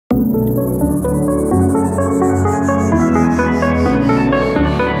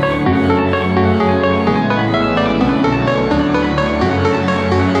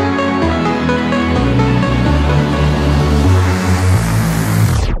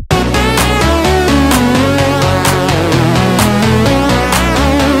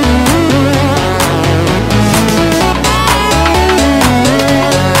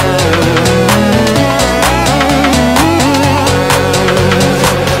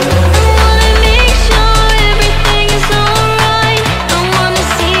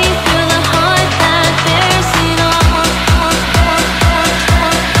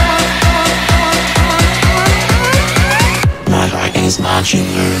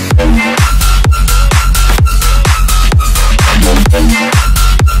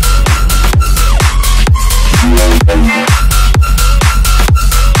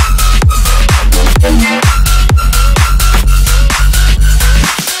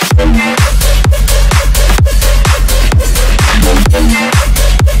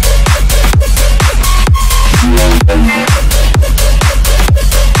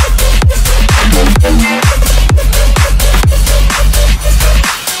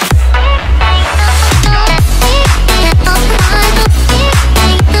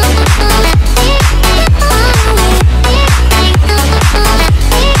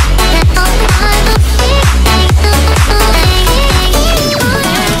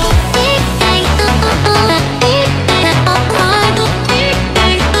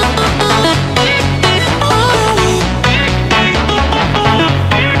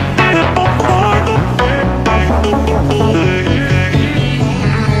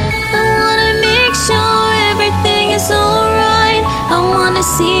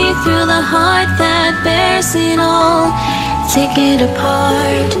Take it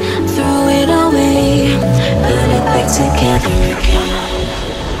apart, throw it away, put it back together again.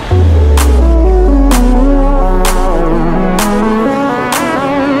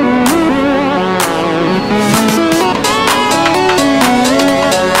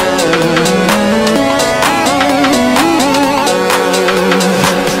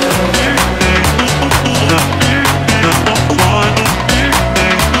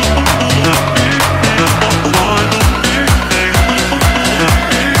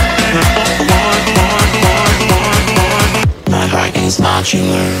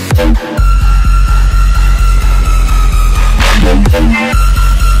 Modular.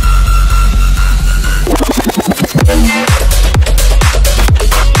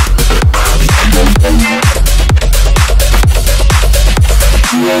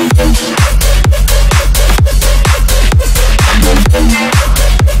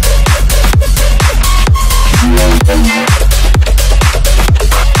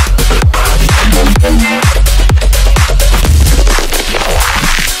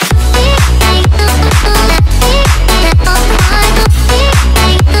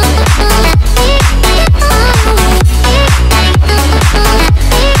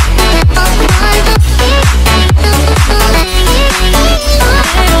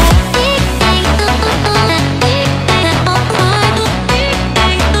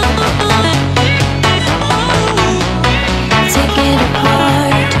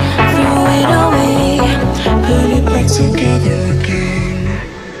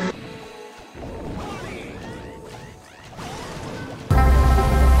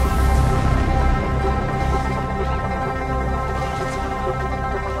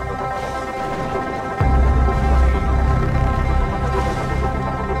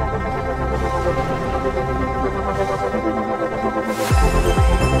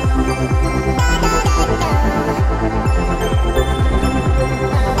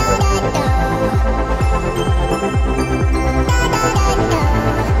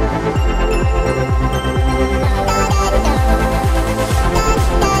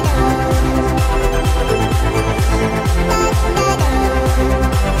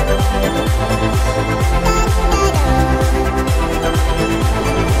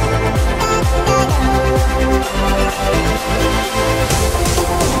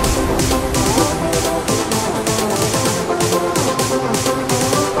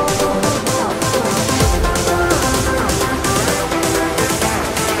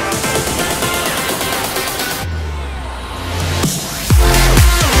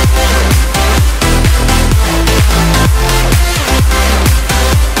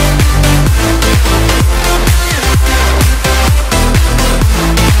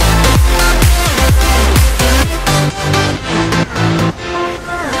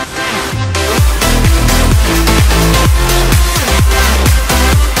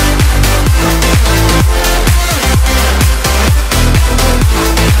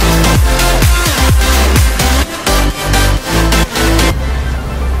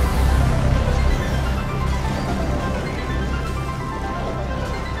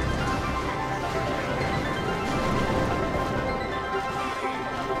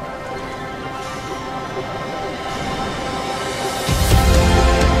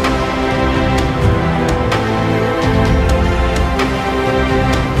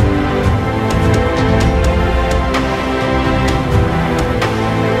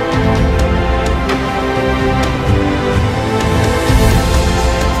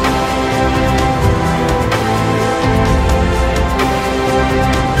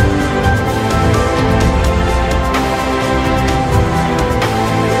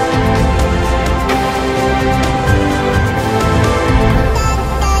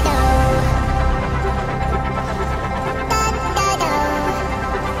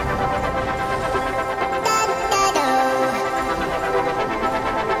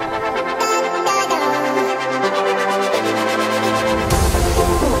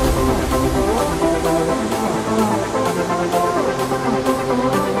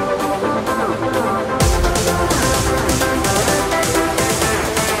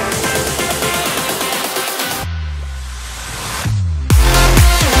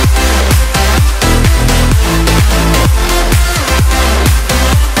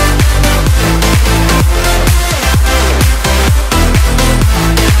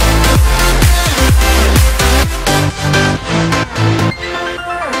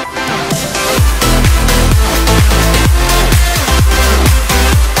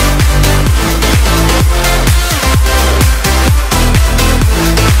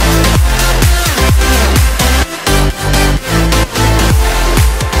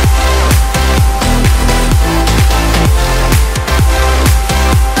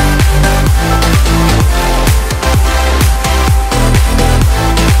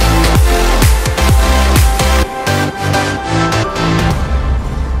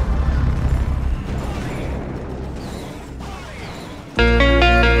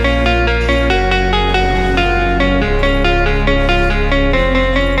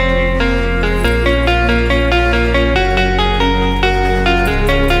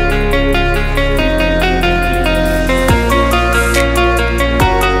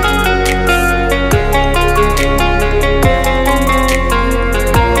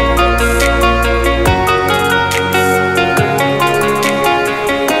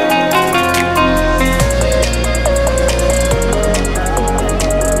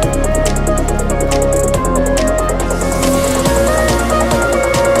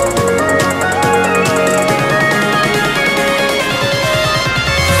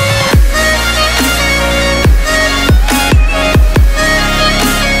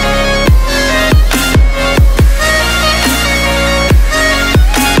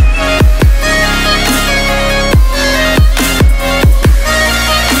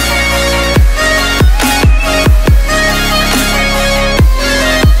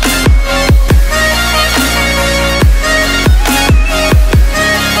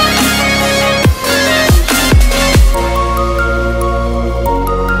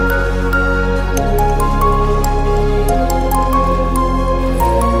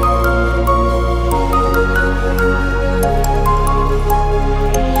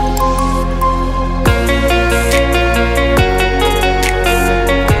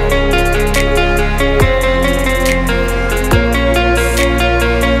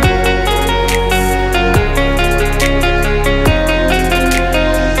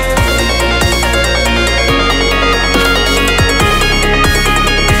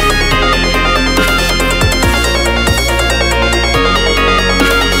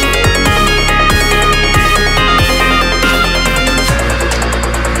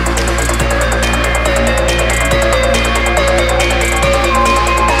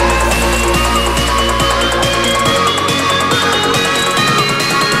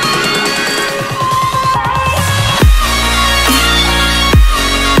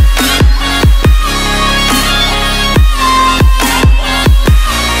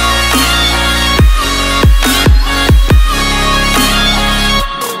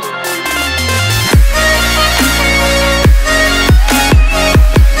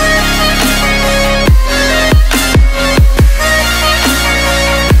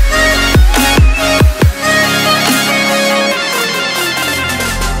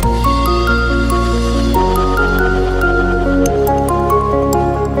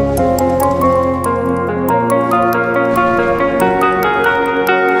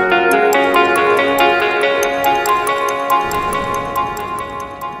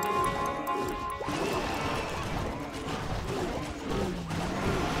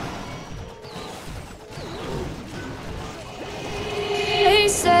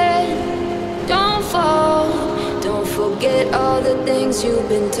 things you've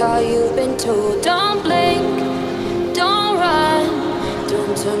been taught, you've been told. Don't blink, don't run,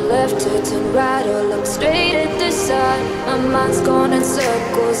 don't turn left or turn right or look straight at the sun. My mind's going in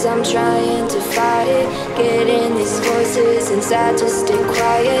circles, I'm trying to fight it. Getting these voices inside to stay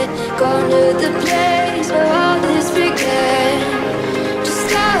quiet. Going to the place where all this began. Just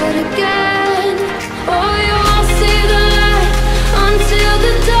start again. Oh, you won't see the light until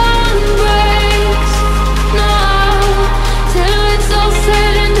the dawn breaks. No, till it's all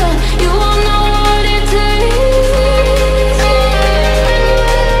said and done, you won't know what it takes.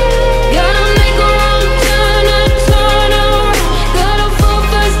 Gotta make a wrong turn and turn around. Gotta fall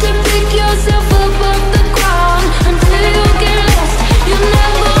fast to pick yourself up off the ground. Until you get lost, you'll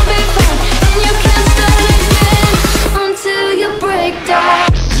never be found. And you can't start again until you break down.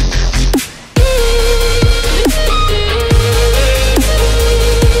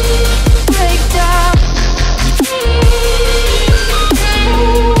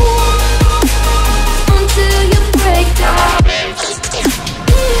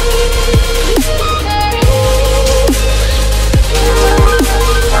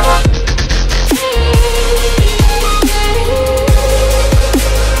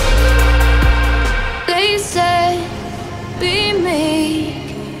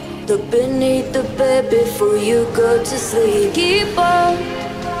 Look beneath the bed before you go to sleep. Keep on,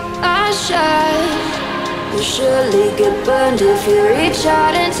 I shine. You'll surely get burned if you reach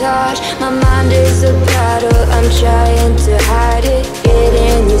out and touch. My mind is a battle, I'm trying to hide it.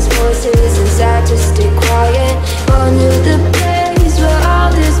 Getting these voices inside to stay quiet. Going to the place where all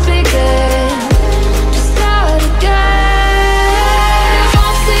this began. Just start again. You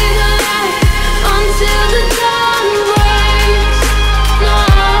won't see the light until the dawn breaks. No,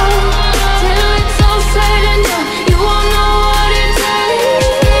 till it's all said and done, you won't know what it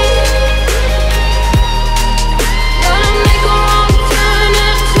takes. Gotta make a wrong turn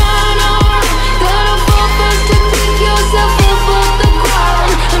and turn around. Gotta fall fast to pick yourself up off the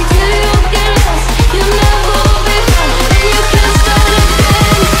ground.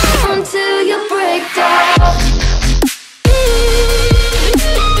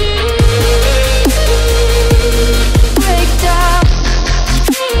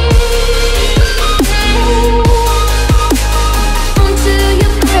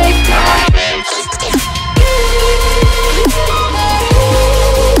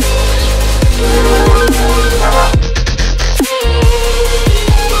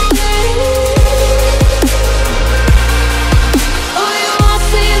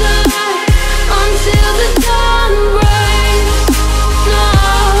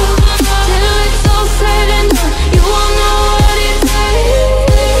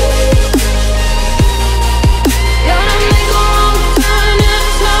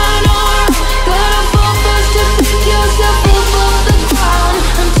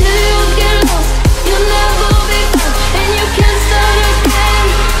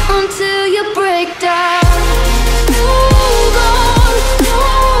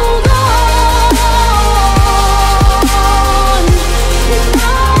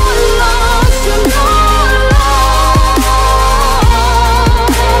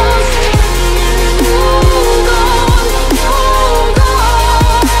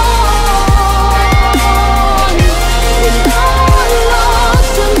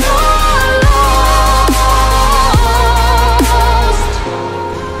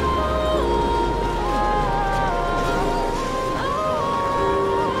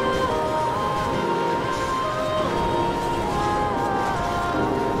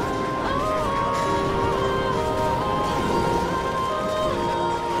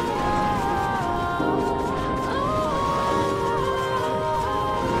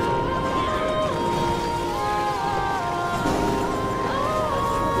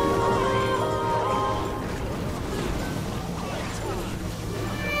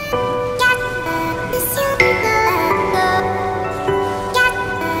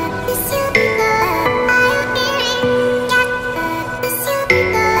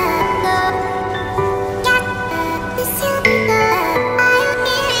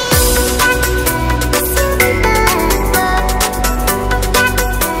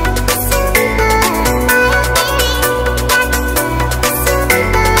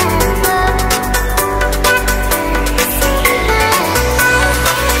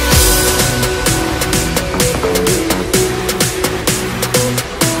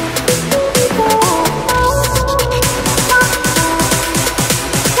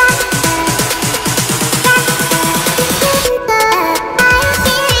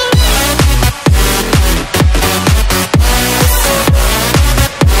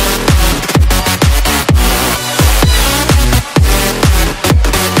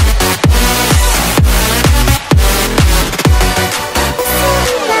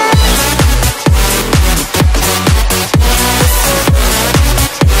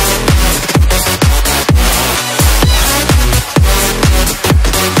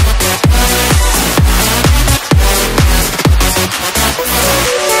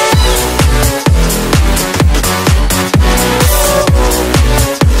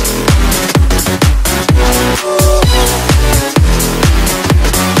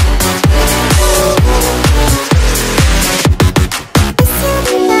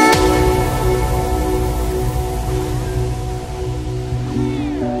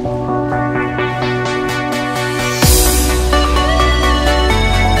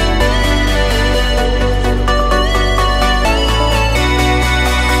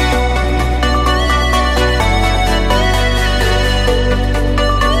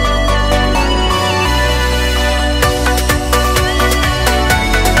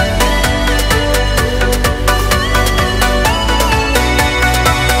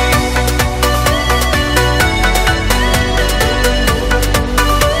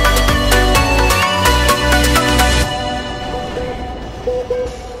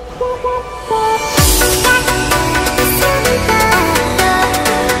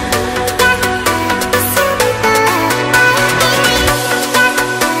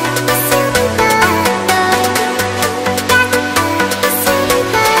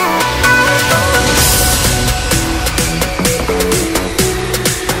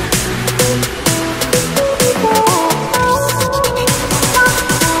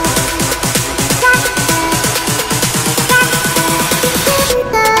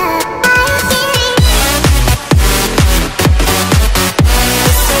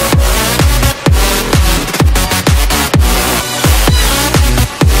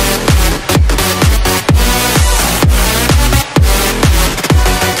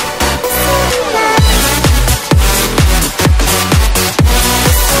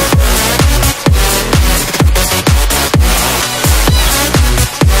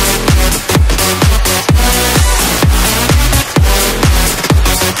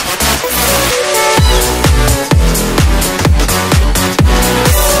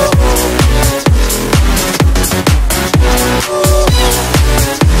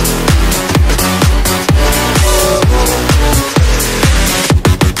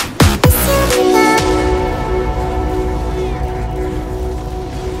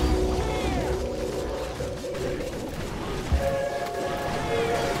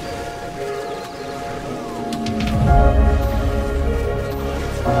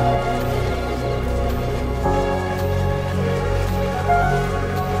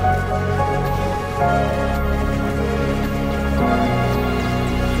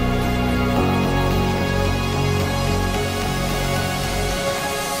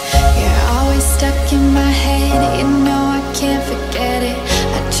 Stuck in my head, you know I can't forget it.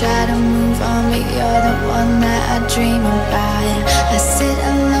 I try to move on, but you're the one that I dream about. I sit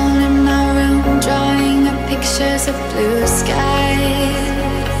alone in my room, drawing up pictures of blue skies.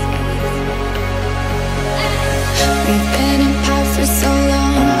 We've been apart for so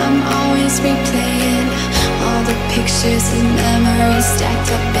long, I'm always replaying all the pictures and memories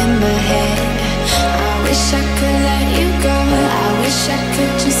stacked up in my head. I wish I could let you go, I wish I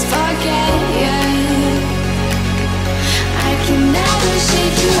could just forget you. I can never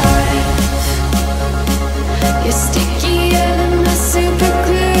shake you off. You're stickier than my super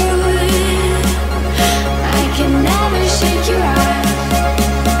glue. I can never shake you off.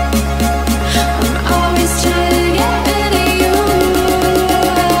 I'm always trying to get rid of you.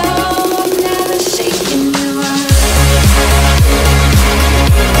 I'm never shaking you off.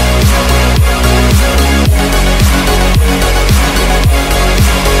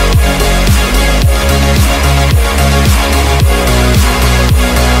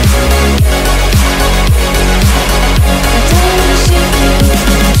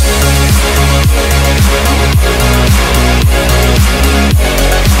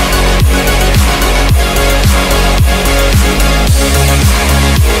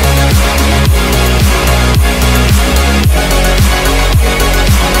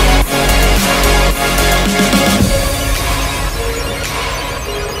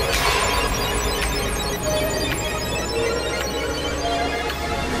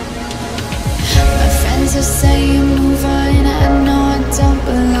 Are saying move on, I know I don't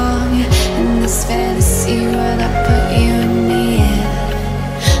belong in this fantasy world I put you in the end.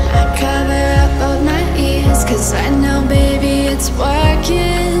 I cover up both my ears, cause I know baby it's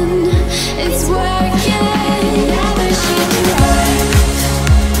working. It's working. Never shake you off.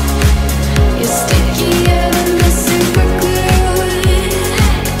 You're stickier than the super glue.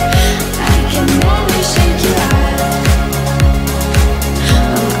 I can never shake you off.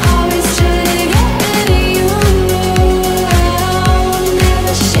 I'm always trying to get rid of you.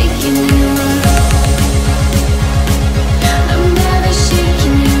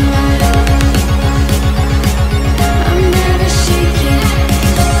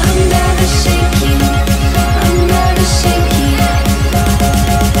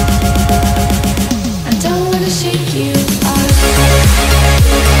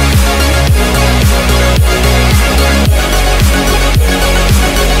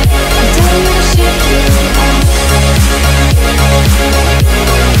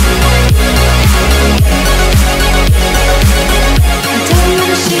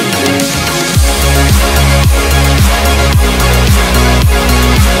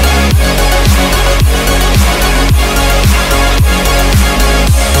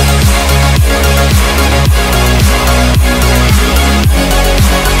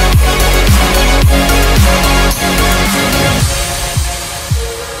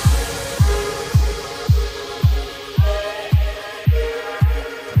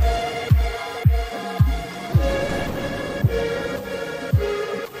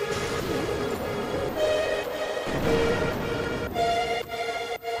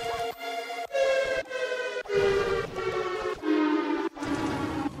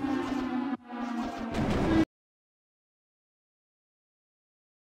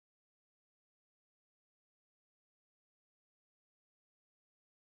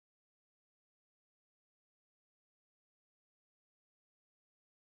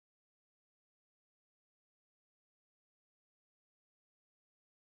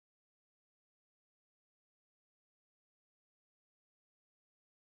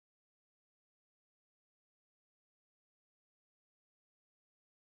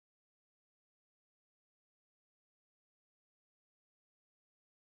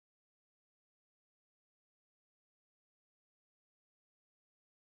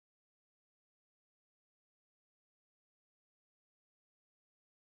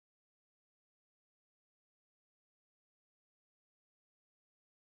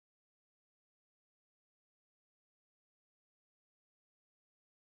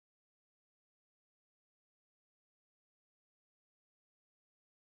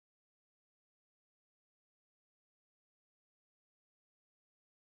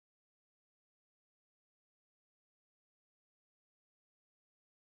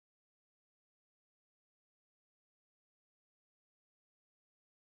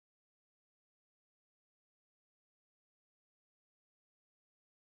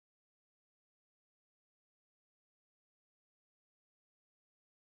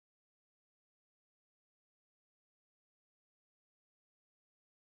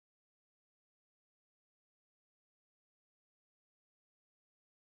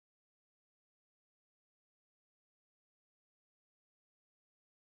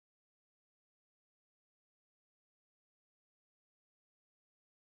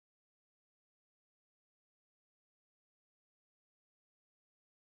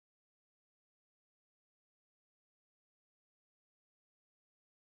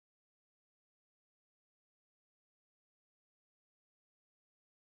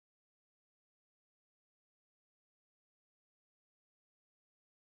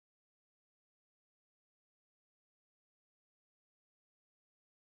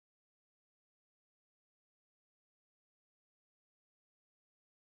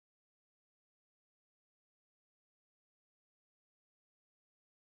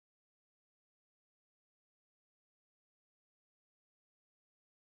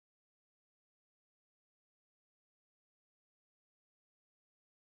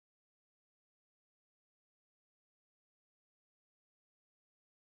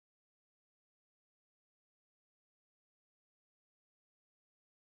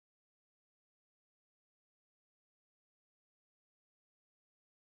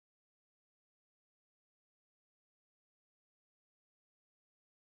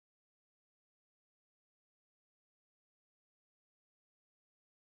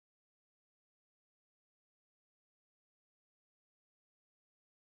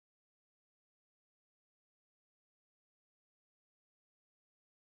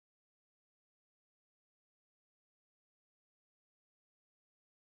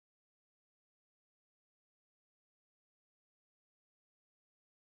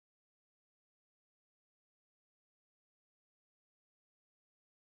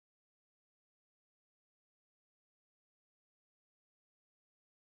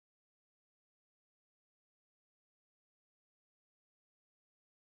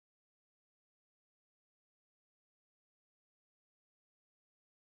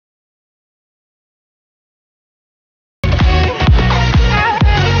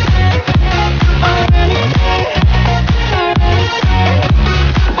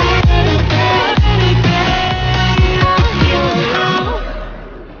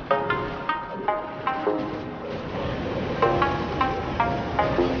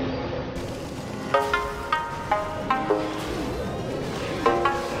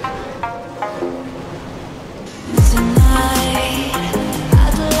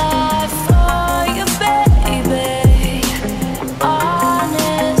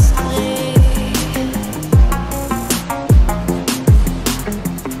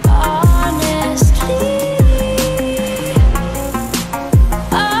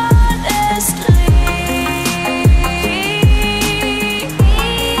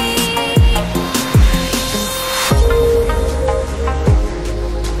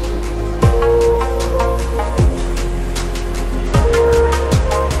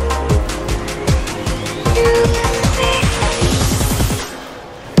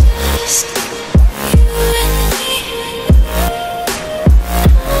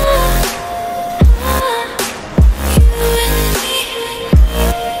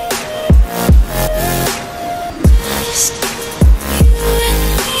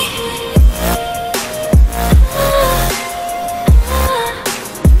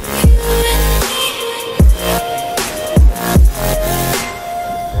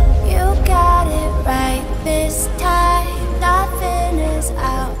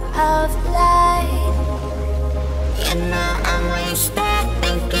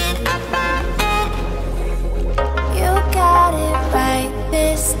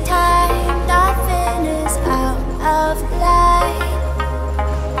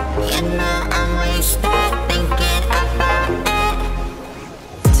 but now I'm wasted thinking about it.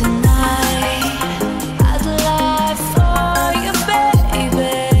 Tonight, I'd lie for you,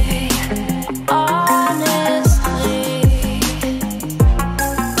 baby. Honestly,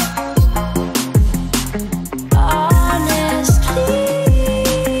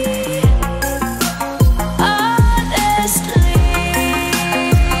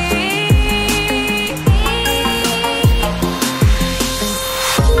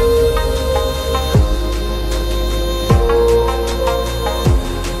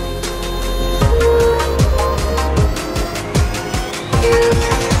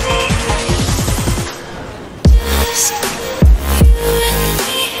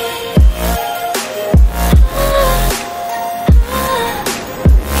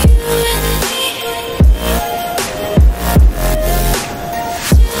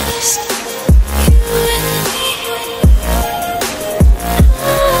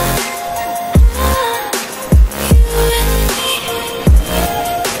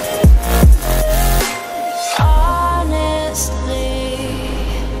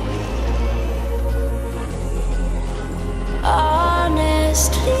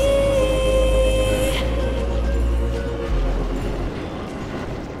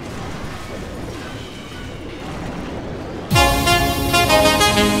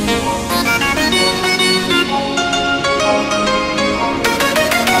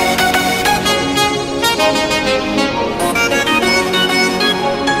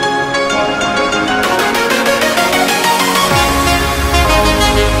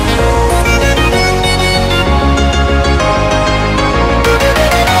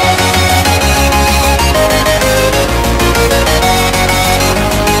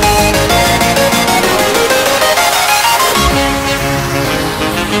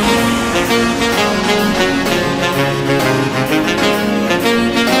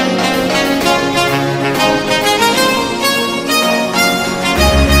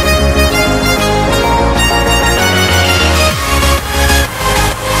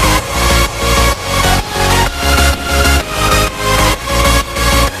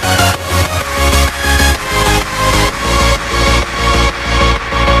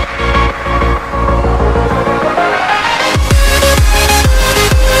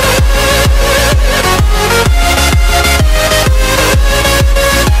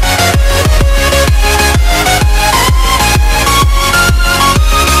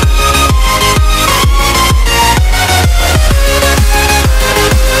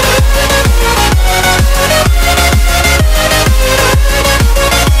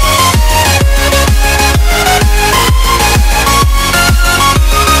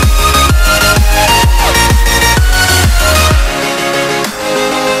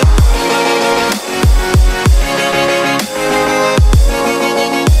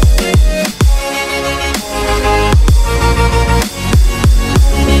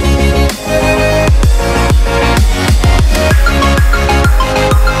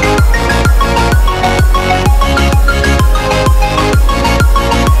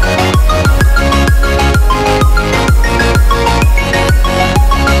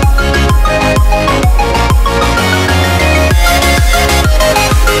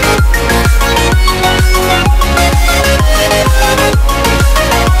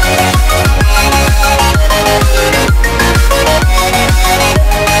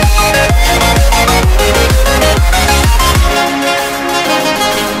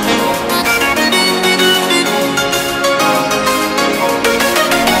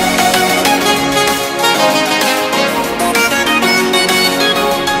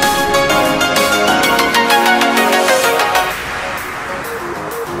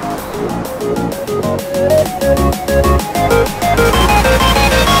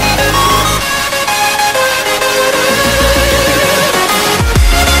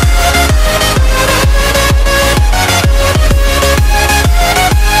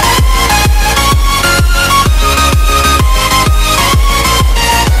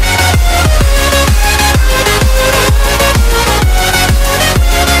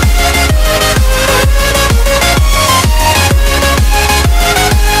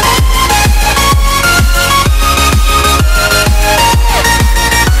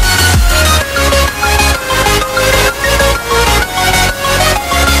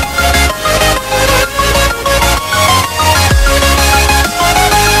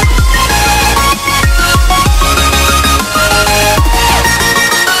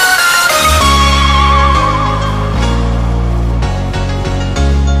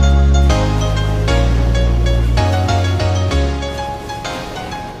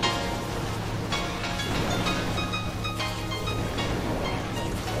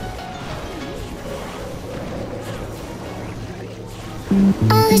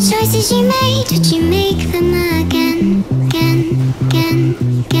 All the choices you made, did you make them again, again, again,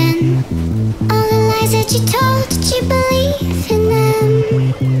 again? All the lies that you told, did you believe in them?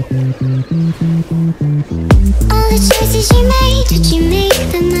 All the choices you made, did you make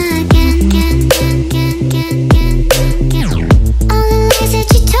them again, again, again, again, again, again? All the lies that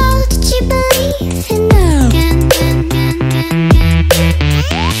you told, did you believe in them? Again, again, again, again, again.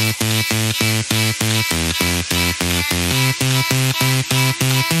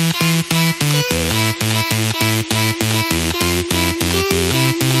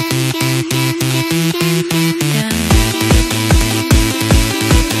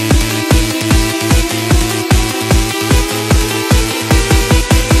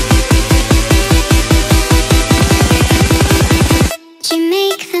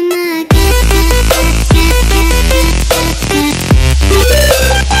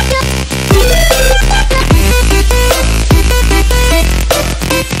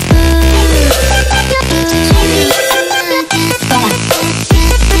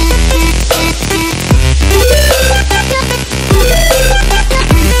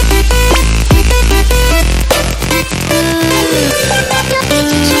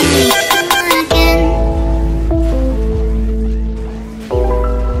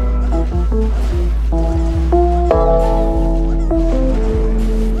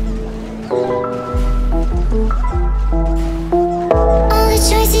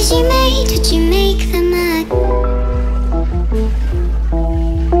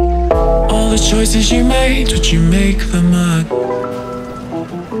 Choices you made, did you make them up?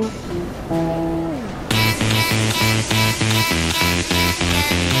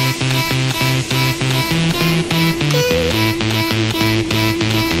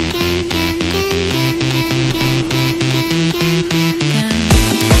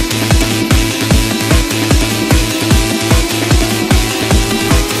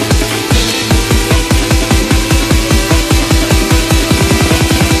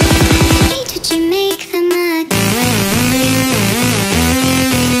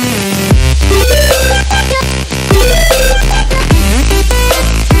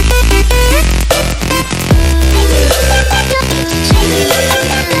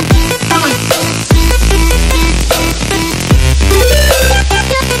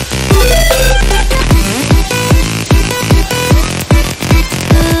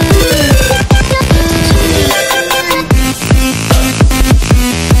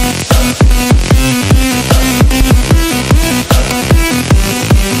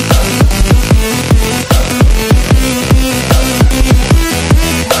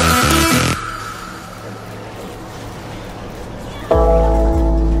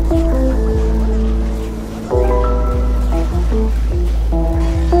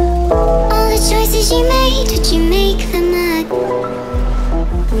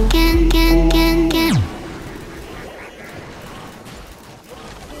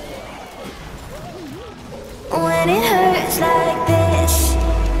 When it hurts like this,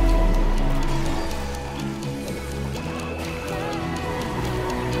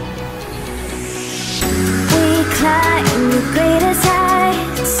 we climb the greatest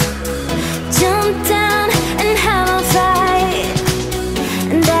heights, jump down and have a fight,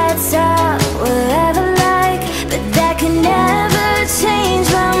 and that's all we'll ever like. But that can never change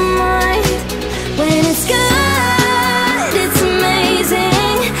my mind. When it's good, it's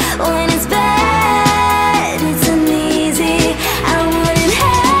amazing. When it's bad, it's uneasy. I wouldn't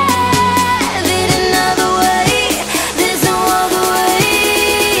have it another way. There's no other way.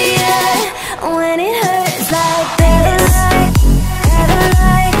 Yeah. When it hurts like this, ever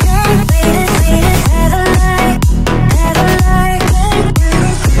like, wait it, ever like, ever like,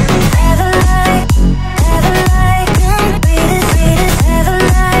 ever like, ever like, wait it, ever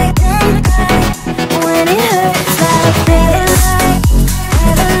like, when it hurts like this,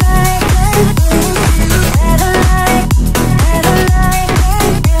 ever like, ever like, ever like,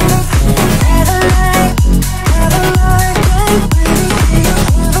 ever like, ever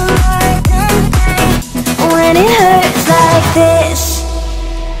like, when it hurts like this.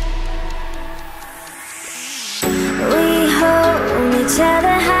 We hold each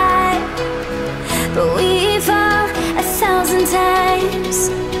other high, but we fall 1,000 times.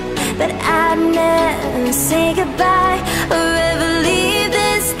 But I'd never say goodbye or ever leave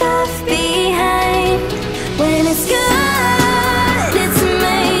this stuff behind. When it's good, it's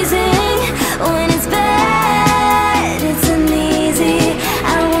amazing. When it's bad, it's uneasy.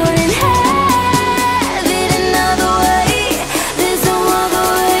 I wouldn't have it another way. There's no other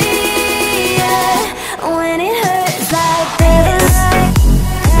way. Yeah. When it hurts like this,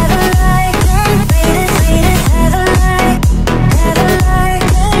 ever like, wait it, ever like, ever like.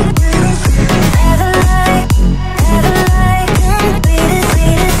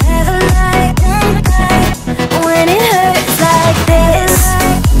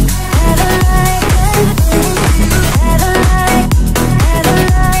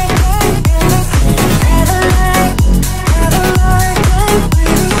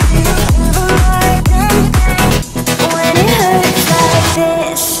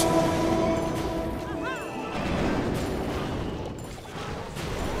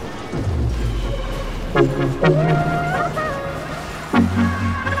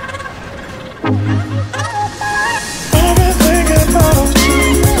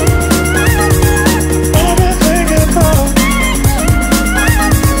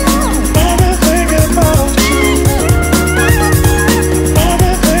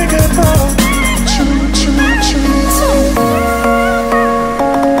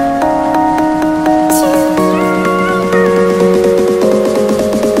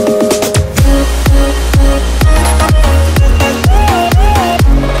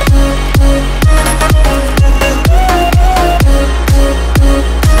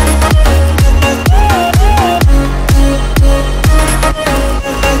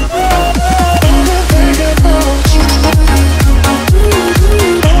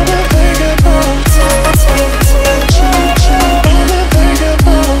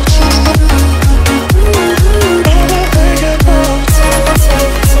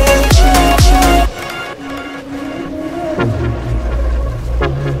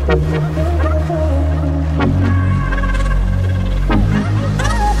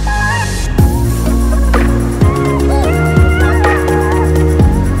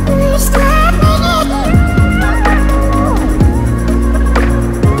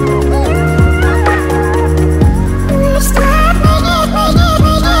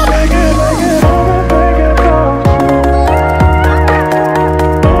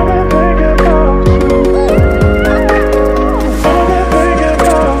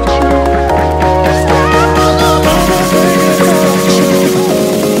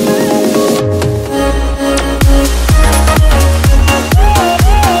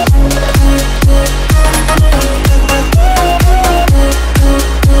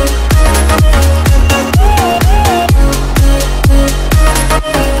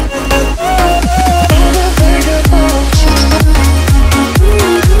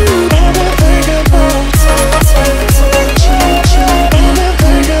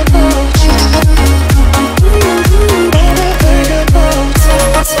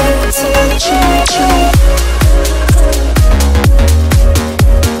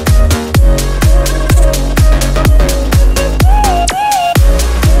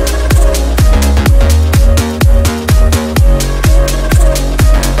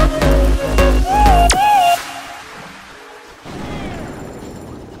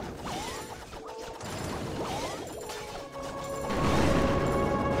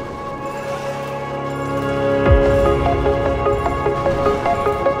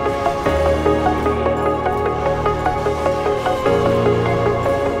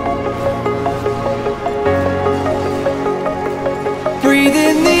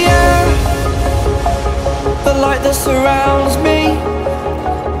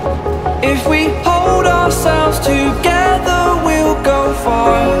 If we hold ourselves together, we'll go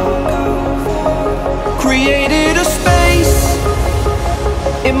far. Created a space.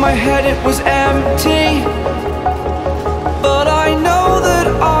 In my head it was empty.